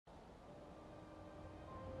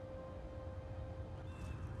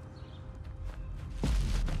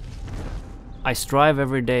I strive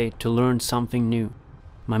every day to learn something new.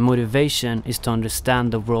 My motivation is to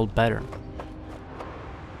understand the world better.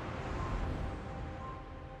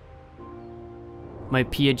 My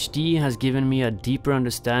PhD has given me a deeper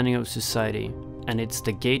understanding of society, and it's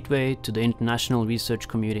the gateway to the international research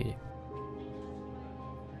community.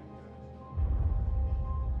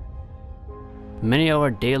 Many of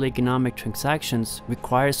our daily economic transactions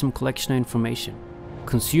require some collection of information.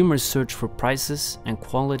 Consumers search for prices and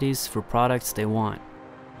qualities for products they want.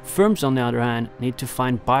 Firms, on the other hand, need to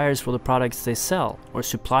find buyers for the products they sell, or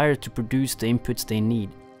suppliers to produce the inputs they need.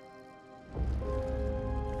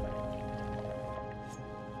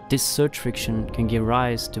 This search friction can give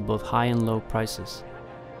rise to both high and low prices.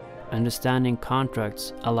 Understanding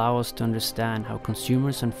contracts allow us to understand how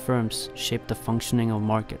consumers and firms shape the functioning of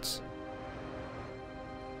markets.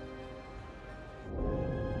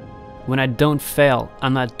 When I don't fail,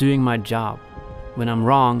 I'm not doing my job. When I'm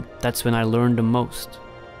wrong, that's when I learn the most.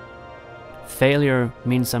 Failure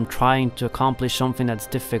means I'm trying to accomplish something that's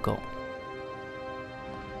difficult.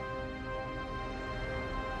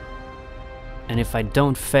 And if I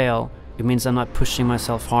don't fail, it means I'm not pushing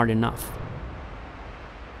myself hard enough.